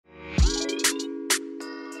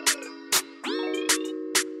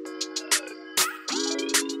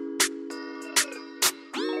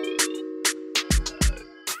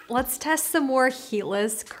let's test some more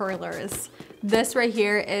Heatless curlers. This right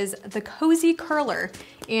here is the Cozy Curler,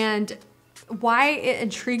 and why it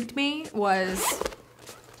intrigued me was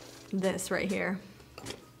this right here.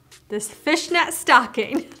 This fishnet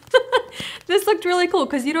stocking. This looked really cool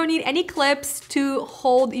because you don't need any clips to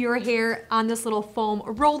hold your hair on this little foam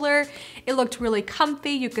roller. It looked really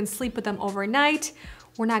comfy. You can sleep with them overnight.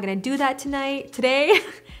 We're not gonna do that today.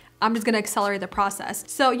 I'm just gonna accelerate the process.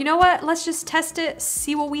 So you know what? Let's just test it,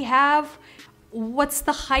 see what we have. What's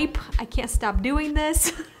the hype? I can't stop doing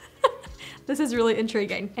this. This is really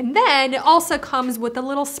intriguing. And then it also comes with a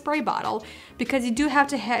little spray bottle because you do have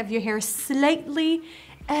to have your hair slightly,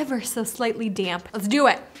 ever so slightly damp. Let's do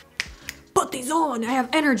it. Put these on. I have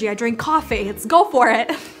energy. I drink coffee. Let's go for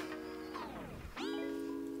it.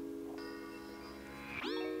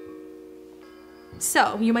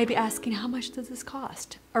 So you might be asking, how much does this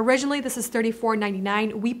cost? Originally, this is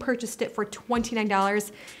 $34.99. We purchased it for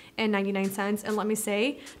 $29.99. And let me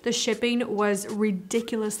say, the shipping was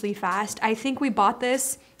ridiculously fast. I think we bought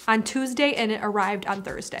this on Tuesday and it arrived on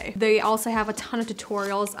Thursday. They also have a ton of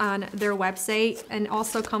tutorials on their website, and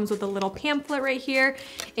also comes with a little pamphlet right here.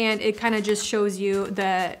 And it kind of just shows you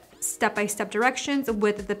the step-by-step directions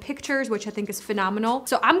with the pictures, which I think is phenomenal.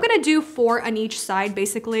 So I'm gonna do 4 on each side,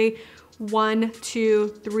 basically. 1, 2,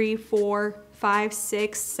 3, 4, 5,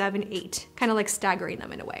 6, 7, 8. Kind of like staggering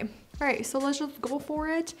them in a way. All right, so let's just go for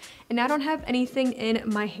it. And I don't have anything in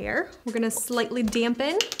my hair. We're gonna slightly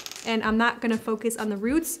dampen, and I'm not gonna focus on the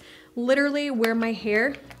roots. Literally where my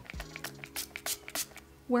hair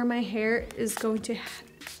is going to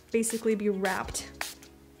basically be wrapped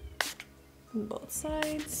on both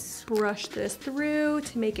sides. Brush this through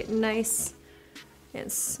to make it nice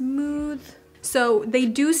and smooth. So they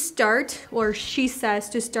do start, or she says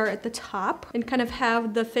to start at the top and kind of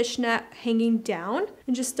have the fishnet hanging down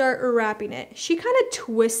and just start wrapping it. She kind of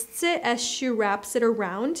twists it as she wraps it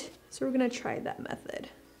around. So we're gonna try that method.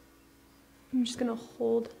 I'm just gonna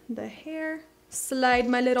hold the hair, slide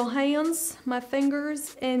my little hands, my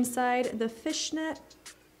fingers inside the fishnet,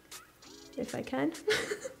 if I can.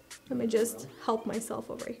 Let me just help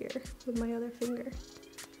myself over here with my other finger.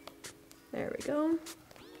 There we go.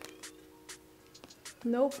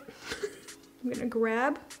 Nope. I'm gonna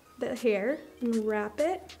grab the hair and wrap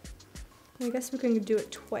it. I guess we can do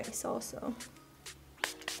it twice also.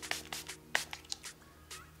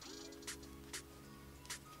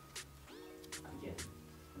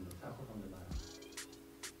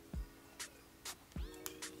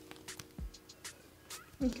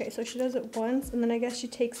 Okay, so she does it once, and then I guess she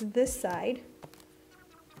takes this side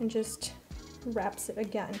and just wraps it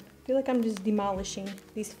again. I feel like I'm just demolishing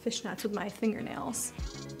these fishnets with my fingernails.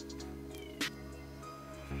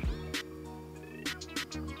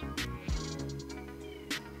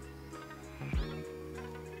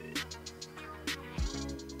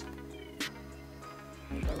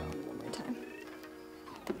 Go around one more time.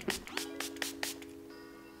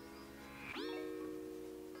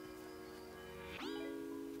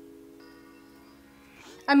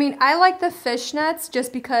 I mean, I like the fishnets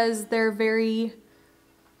just because they're very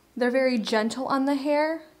gentle on the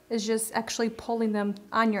hair. It's just actually pulling them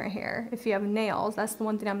on your hair. If you have nails, that's the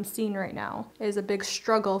one thing I'm seeing right now. It is a big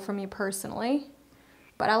struggle for me personally.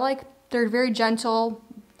 But they're very gentle.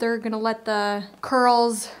 They're gonna let the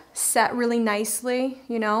curls set really nicely,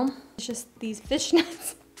 you know? It's just these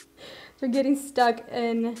fishnets. They're getting stuck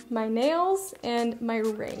in my nails and my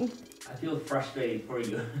ring. I feel frustrated for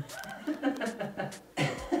you.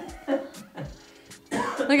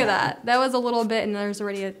 Look at that. That was a little bit, and there's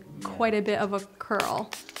already quite a bit of a curl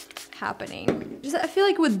happening. I feel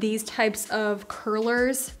like with these types of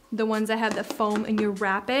curlers, the ones that have the foam and you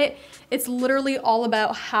wrap it, it's literally all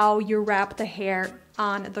about how you wrap the hair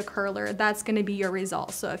on the curler. That's gonna be your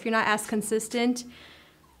result. So if you're not as consistent,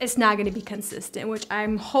 it's not gonna be consistent, which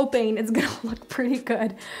I'm hoping it's gonna look pretty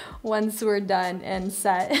good once we're done and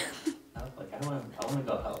set. I was like, I wanna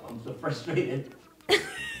go help. I'm so frustrated.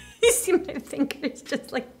 You see my fingers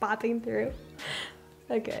just like popping through.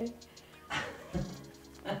 Okay.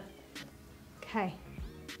 Okay.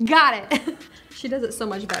 Got it. She does it so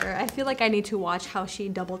much better. I feel like I need to watch how she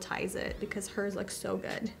double ties it because hers looks so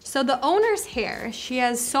good. So the owner's hair, she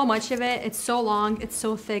has so much of it. It's so long, it's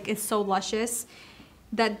so thick, it's so luscious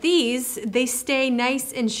that they stay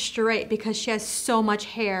nice and straight because she has so much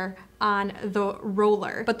hair on the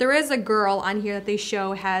roller. But there is a girl on here that they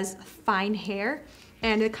show has fine hair,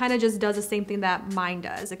 and it kind of just does the same thing that mine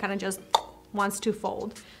does. It kind of just wants to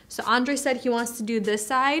fold. So Andre said he wants to do this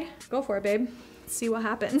side. Go for it, babe. Let's see what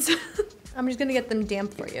happens. I'm just gonna get them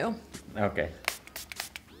damp for you. Okay.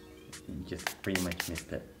 You just pretty much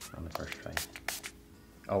missed it on the first try.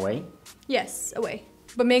 Away? Yes, away.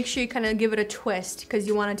 But make sure you kind of give it a twist because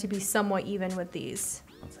you want it to be somewhat even with these.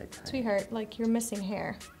 Once I tie. Sweetheart, like you're missing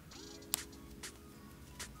hair.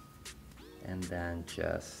 And then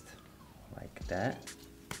just like that.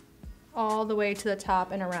 All the way to the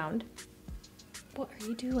top and around. What are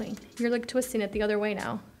you doing? You're like twisting it the other way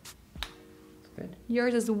now. It's good.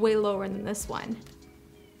 Yours is way lower than this one.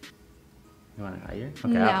 You want it higher?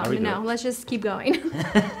 Okay, No, I'll redo no, it. let's just keep going.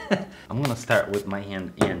 I'm gonna start with my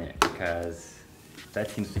hand in it because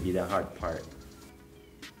that seems to be the hard part.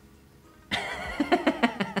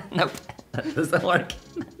 Nope, that doesn't work.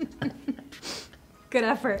 Good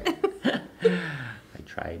effort. I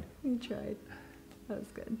tried. You tried. That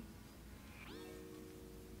was good.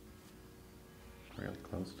 Really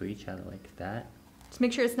close to each other like that. Just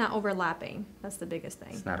make sure it's not overlapping. That's the biggest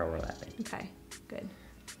thing. It's not overlapping. Okay, good.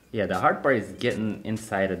 Yeah, the hard part is getting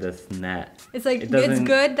inside of this net. It's like, It it's doesn't-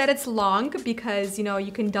 good that it's long because, you know,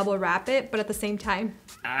 you can double wrap it, but at the same time,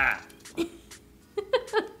 Ah! I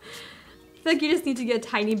feel like you just need to get a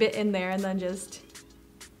tiny bit in there and then just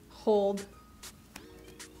hold.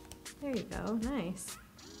 There you go, nice.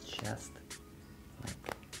 Just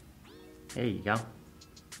like, there you go.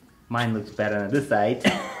 Mine looks better on this side.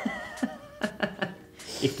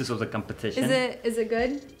 If this was a competition. Is it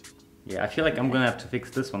good? Yeah, I feel like I'm gonna have to fix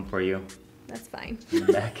this one for you. That's fine. In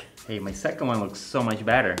the back. Hey, my second one looks so much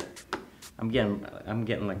better. I'm getting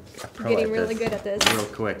like a pro You're getting at really this. good at this. Real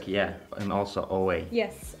quick, yeah. And also away.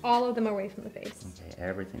 Yes, all of them away from the face. Okay,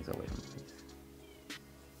 everything's away from the face.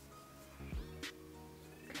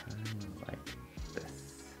 Kind of like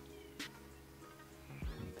this.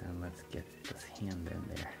 And then let's get this hand in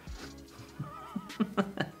there.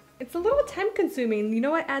 It's a little time consuming. You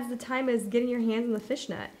know what adds the time is getting your hands in the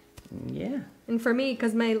fishnet. Yeah. And for me,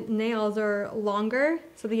 because my nails are longer,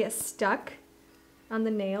 so they get stuck on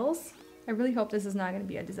the nails. I really hope this is not going to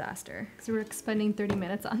be a disaster because we're spending 30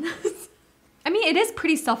 minutes on this. I mean, it is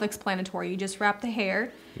pretty self-explanatory. You just wrap the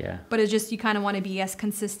hair, Yeah. but it's just you kind of want to be as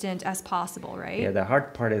consistent as possible, right? Yeah, the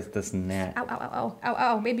hard part is this net. Ow, ow, ow, ow, ow,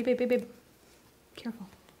 ow, baby, baby, baby. Careful.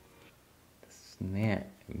 This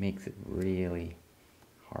net makes it really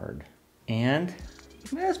hard. And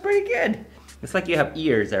that's pretty good. It's like you have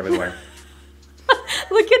ears everywhere.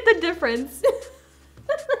 Look at the difference.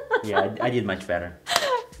 Yeah, I did much better.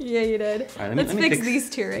 Yeah, you did. All right, let's fix these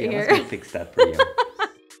two right here. Let's fix that for you.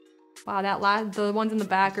 Wow, the ones in the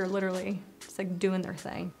back are literally just like doing their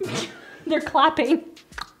thing. They're clapping.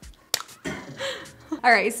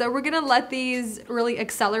 All right, so we're gonna let these really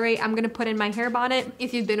accelerate. I'm gonna put in my hair bonnet.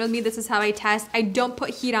 If you've been with me, this is how I test. I don't put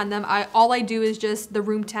heat on them. All I do is just the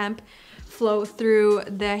room temp flow through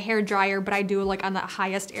the hair dryer, but I do like on the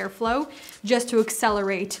highest airflow just to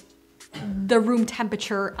accelerate the room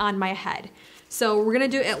temperature on my head. So we're gonna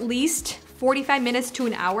do at least 45 minutes to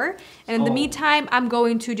an hour. And in the meantime, I'm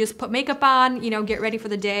going to just put makeup on, you know, get ready for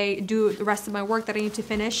the day, do the rest of my work that I need to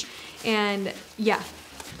finish. And yeah.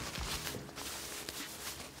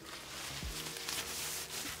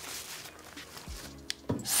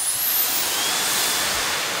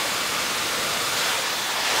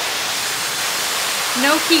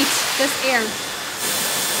 No heat, just air.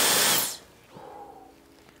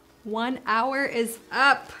 1 hour is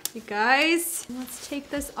up, you guys. Let's take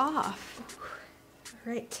this off.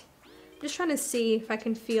 All right. I'm just trying to see if I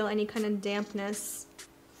can feel any kind of dampness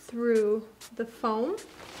through the foam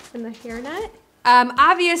in the hairnet.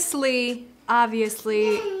 Obviously,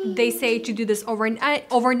 they say to do this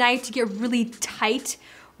overnight to get really tight,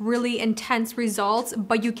 really intense results,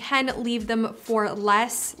 but you can leave them for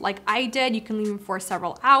less like I did. You can leave them for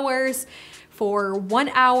several hours, for 1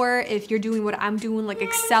 hour if you're doing what I'm doing, like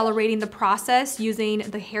accelerating the process using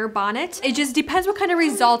the hair bonnet. It just depends what kind of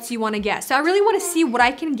results you want to get. So I really want to see what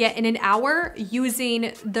I can get in an hour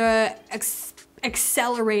using the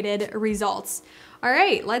accelerated results. All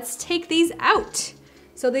right, let's take these out.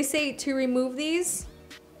 So they say to remove these,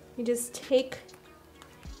 you just take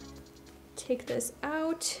this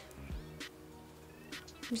out.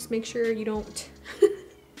 Just make sure you don't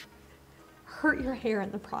hurt your hair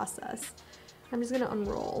in the process. I'm just gonna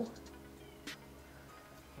unroll.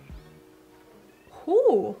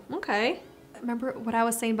 Ooh, okay. Remember what I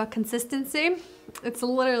was saying about consistency? It's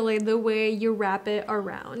literally the way you wrap it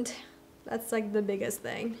around. That's like the biggest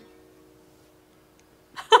thing.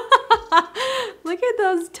 Look at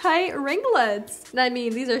those tight ringlets. I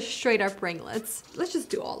mean, these are straight up ringlets. Let's just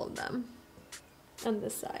do all of them on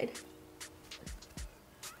this side.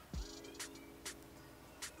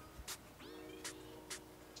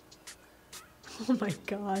 Oh my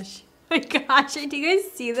gosh. Oh my gosh, do you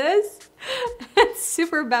guys see this? It's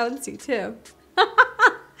super bouncy too.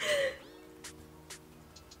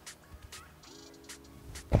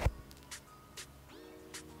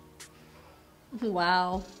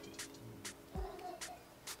 Wow.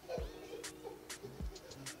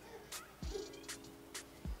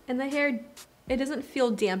 And the hair, it doesn't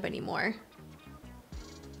feel damp anymore.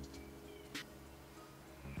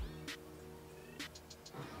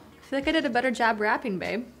 I feel like I did a better job wrapping,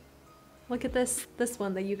 babe. Look at this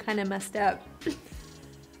one that you kind of messed up. You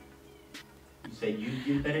say you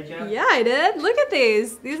did a better job? Yeah, I did. Look at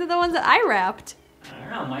these. These are the ones that I wrapped. I don't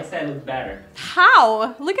know, my side looks better.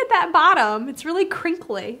 How? Look at that bottom. It's really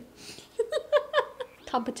crinkly.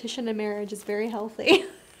 Competition in marriage is very healthy.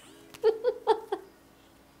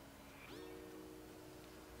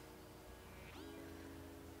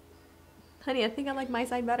 Honey, I think I like my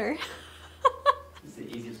side better. Is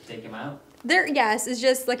it easier to take them out? Yes, it's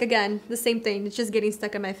just like, again, the same thing. It's just getting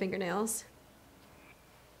stuck in my fingernails.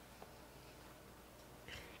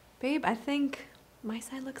 Babe, I think my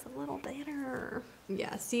side looks a little better.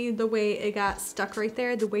 Yeah, see the way it got stuck right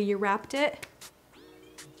there, the way you wrapped it?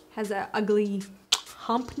 Has that ugly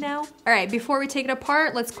hump now. All right, before we take it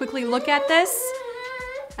apart, let's quickly look at this.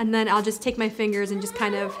 And then I'll just take my fingers and just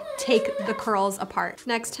kind of take the curls apart.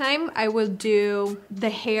 Next time I will do the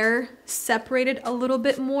hair separated a little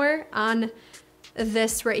bit more on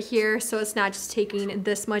this right here, so it's not just taking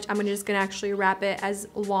this much. I'm just gonna actually wrap it as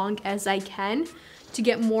long as I can to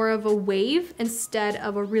get more of a wave instead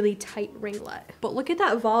of a really tight ringlet. But look at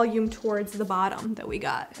that volume towards the bottom that we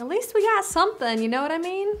got. At least we got something, you know what I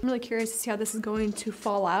mean? I'm really curious to see how this is going to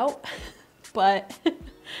fall out, but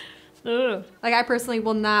ugh. Like, I personally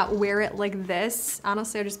will not wear it like this.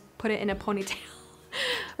 Honestly, I just put it in a ponytail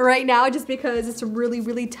right now just because it's really,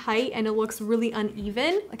 really tight and it looks really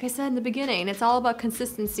uneven. Like I said in the beginning, it's all about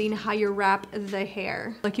consistency and how you wrap the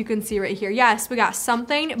hair. Like you can see right here, yes, we got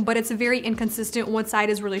something, but it's very inconsistent. One side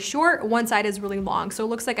is really short, one side is really long. So it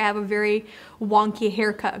looks like I have a very wonky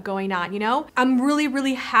haircut going on, you know? I'm really,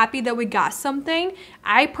 really happy that we got something.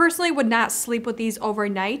 I personally would not sleep with these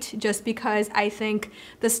overnight just because I think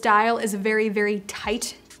the style is a very, very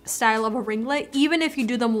tight style of a ringlet. Even if you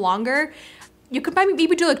do them longer, you could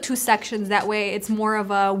maybe do like 2 sections, that way it's more of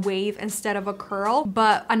a wave instead of a curl.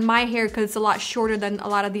 But on my hair, because it's a lot shorter than a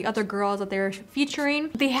lot of the other girls that they're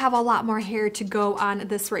featuring, they have a lot more hair to go on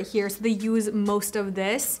this right here. So they use most of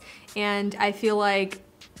this, and I feel like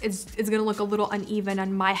it's gonna look a little uneven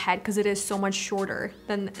on my head because it is so much shorter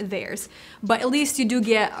than theirs. But at least you do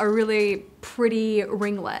get a really pretty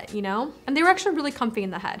ringlet, you know? And they were actually really comfy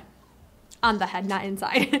in the head. On the head, not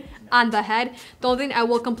inside. On the head. The only thing I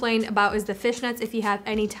will complain about is the fishnets. If you have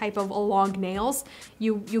any type of long nails,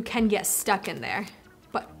 you can get stuck in there.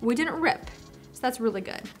 But we didn't rip, so that's really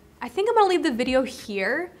good. I think I'm gonna leave the video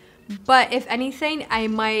here, but if anything, I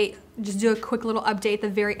might just do a quick little update at the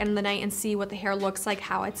very end of the night and see what the hair looks like,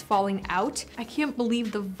 how it's falling out. I can't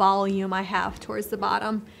believe the volume I have towards the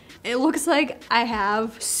bottom. It looks like I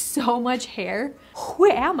have so much hair. Who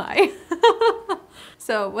am I?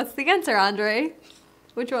 So what's the answer, Andre?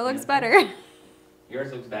 Which one looks better?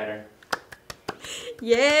 Yours looks better.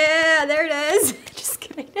 Yeah, there it is. Just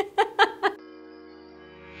kidding.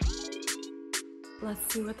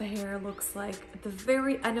 Let's see what the hair looks like at the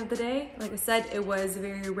very end of the day. Like I said, it was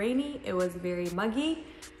very rainy, it was very muggy.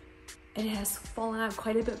 It has fallen out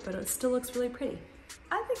quite a bit, but it still looks really pretty.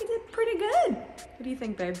 I think it did pretty good. What do you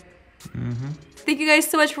think, babe? Mm-hmm. Thank you guys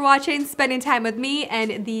so much for watching, spending time with me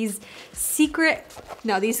and these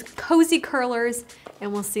these cozy curlers,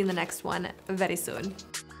 and we'll see you in the next one very soon.